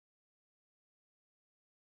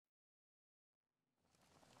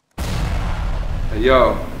Hey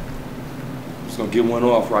yo, I'm just gonna get one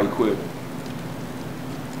off right quick.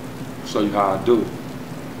 Show you how I do it.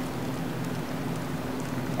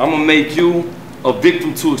 I'm gonna make you a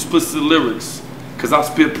victim to explicit lyrics, cause I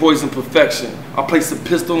spit poison perfection. I place a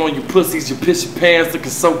pistol on you pussies, you piss your pants looking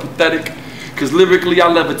so pathetic. Cause lyrically I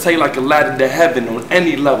levitate like a ladder to heaven on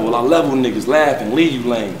any level. I level niggas laughing, leave you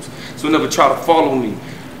lames. So never try to follow me.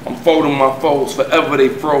 I'm folding my foes, forever they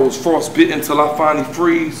froze. Frostbitten till I finally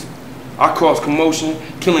freeze. I cause commotion,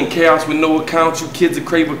 killing chaos with no account. You kids a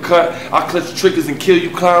crave a cut. I clutch triggers and kill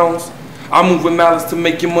you clowns. I move with malice to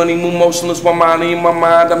make your money move motionless while mine in my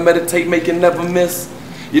mind. I meditate, make it never miss.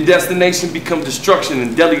 Your destination become destruction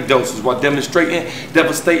in deli doses while demonstrating,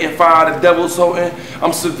 devastating fire the devil's holding.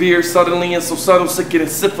 I'm severe, suddenly, and so subtle, sicker than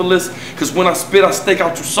syphilis. Cause when I spit, I stake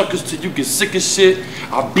out you suckers till you get sick as shit.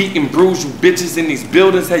 I beat and bruise you bitches in these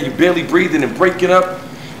buildings, have you barely breathing and breaking up.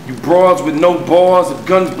 You broads with no bars, if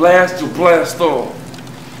guns blast, you'll blast off.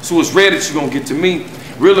 So it's rare that you gonna get to me.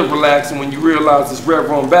 Really relaxing when you realize it's red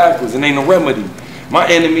run backwards and ain't no remedy. My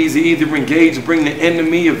enemies are either engage or bring the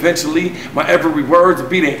enemy eventually. My every word will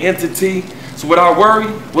be the entity. So without worry,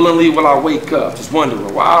 willingly will I wake up, just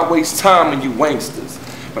wondering why I waste time on you wanksters.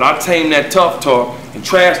 But I tame that tough talk and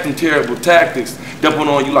trash them terrible tactics, dumping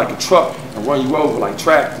on you like a truck and run you over like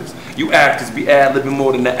tractors. You actors be ad-libbing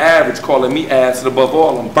more than the average, calling me acid. Above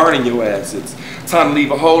all, I'm burning your acids. Time to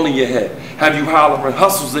leave a hole in your head. Have you hollering,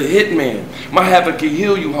 Hussle's a hitman. My havoc can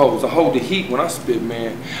heal you hoes. I hold the heat when I spit,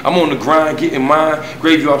 man. I'm on the grind, getting mine.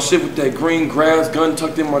 Graveyard shit with that green grass. Gun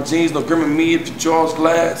tucked in my jeans, no grimming me if your jaw's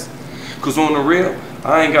glass. Cause on the real,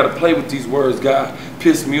 I ain't gotta play with these words, guy.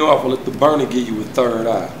 Piss me off, I'll let the burner give you a third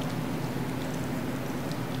eye.